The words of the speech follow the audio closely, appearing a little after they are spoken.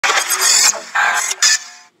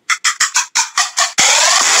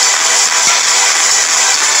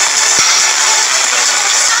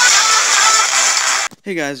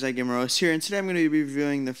Hey guys, iGamerOS here, and today I'm going to be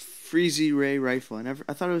reviewing the Frezee Ray rifle.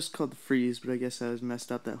 I thought it was called the Freeze, but I guess I was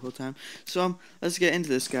messed up that whole time. So let's get into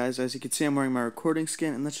this, guys. As you can see, I'm wearing my recording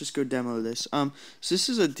skin, and let's just go demo this. So this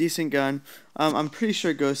is a decent gun. I'm pretty sure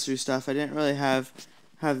it goes through stuff. I didn't really have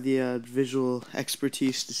the visual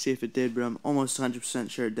expertise to see if it did, but I'm almost 100%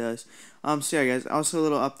 sure it does. So yeah, guys. Also a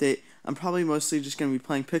little update. I'm probably mostly just going to be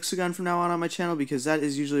playing Pixel Gun from now on my channel because that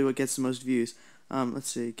is usually what gets the most views. Let's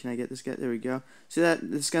see, can I get this guy? There we go. See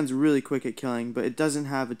that? This gun's really quick at killing, but it doesn't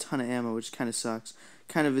have a ton of ammo, which kind of sucks.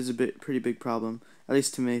 Kind of is a pretty big problem, at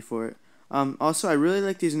least to me for it. Also, I really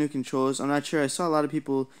like these new controls. I'm not sure, I saw a lot of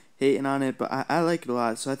people hating on it, but I like it a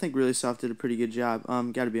lot, so I think Really Soft did a pretty good job,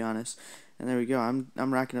 gotta be honest. And there we go,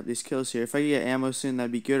 I'm racking up these kills here. If I could get ammo soon,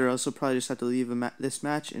 that'd be good, or else I'll probably just have to leave this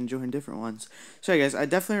match and join different ones. So yeah, guys, I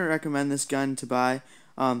definitely recommend this gun to buy.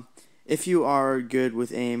 If you are good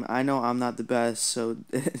with aim, I know I'm not the best, so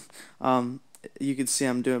you can see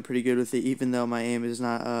I'm doing pretty good with it, even though my aim is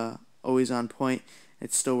not always on point.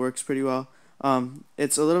 It still works pretty well.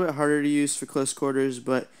 It's a little bit harder to use for close quarters,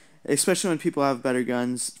 but especially when people have better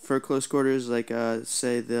guns for close quarters, like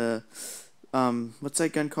say the what's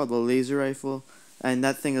that gun called, the laser rifle, and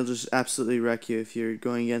that thing will just absolutely wreck you if you're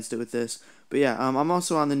going against it with this. But yeah, I'm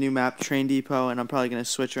also on the new map, Train Depot, and I'm probably going to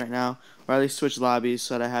switch right now, or at least switch lobbies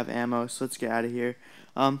so that I have ammo, so let's get out of here.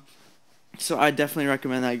 So I definitely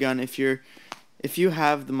recommend that gun. If you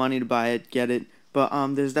have the money to buy it, get it, but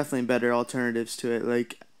there's definitely better alternatives to it.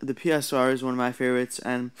 Like, the PSR is one of my favorites,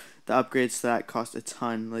 and the upgrades to that cost a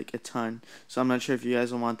ton, like a ton. So I'm not sure if you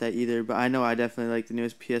guys will want that either, but I know I definitely like the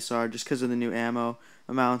newest PSR just because of the new ammo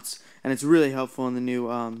amounts, and it's really helpful in the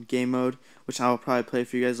new game mode, which I will probably play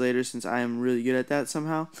for you guys later since I am really good at that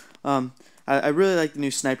somehow. I really like the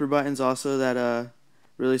new sniper buttons also that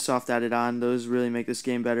Really Soft added on. Those really make this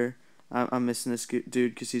game better. I'm missing this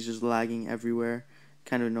dude because he's just lagging everywhere.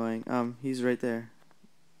 Kind of annoying. He's right there.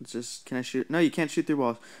 It's just, can I shoot? No, you can't shoot through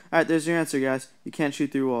walls. Alright, there's your answer, guys. You can't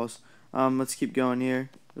shoot through walls. Let's keep going here.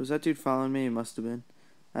 Was that dude following me? He must have been.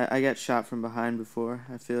 I got shot from behind before.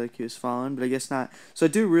 I feel like he was following, but I guess not. So I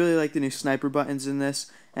do really like the new sniper buttons in this.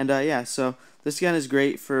 And yeah, so this gun is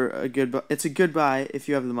great for it's a good buy if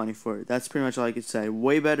you have the money for it. That's pretty much all I could say.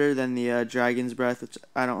 Way better than the Dragon's Breath, which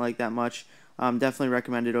I don't like that much. Definitely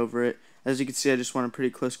recommend it over it. As you can see, I just won a pretty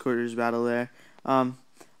close quarters battle there.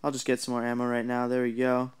 I'll just get some more ammo right now. There we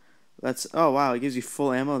go. Oh wow, it gives you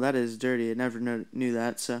full ammo. That is dirty. I never knew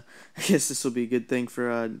that. So I guess this will be a good thing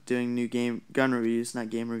for doing new gun reviews, not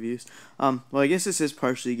game reviews. Well, I guess this is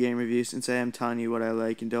partially game reviews since I am telling you what I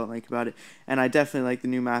like and don't like about it. And I definitely like the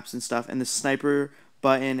new maps and stuff. And the sniper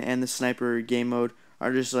button and the sniper game mode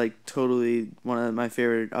are just like totally one of my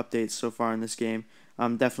favorite updates so far in this game.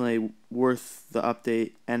 Definitely worth the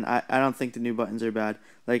update, and I don't think the new buttons are bad.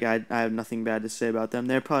 Like, I have nothing bad to say about them.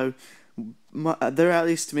 They're at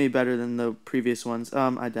least to me better than the previous ones.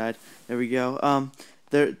 I died. There we go.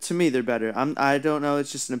 To me they're better. I don't know,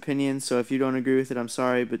 it's just an opinion, so if you don't agree with it, I'm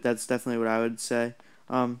sorry, but that's definitely what I would say.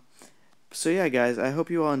 So yeah, guys, I hope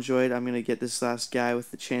you all enjoyed. I'm gonna get this last guy with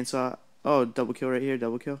the chainsaw. Oh, double kill right here,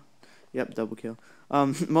 double kill. Yep, double kill.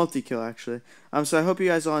 Multi-kill actually. So I hope you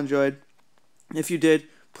guys all enjoyed. If you did,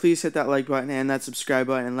 please hit that like button and that subscribe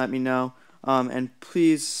button and let me know. And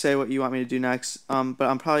please say what you want me to do next. But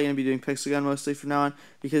I'm probably going to be doing Pixel Gun mostly from now on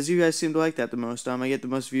because you guys seem to like that the most. I get the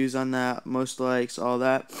most views on that, most likes, all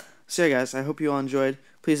that. So yeah, guys, I hope you all enjoyed.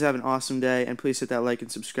 Please have an awesome day, and please hit that like and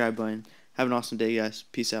subscribe button. Have an awesome day, guys.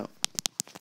 Peace out.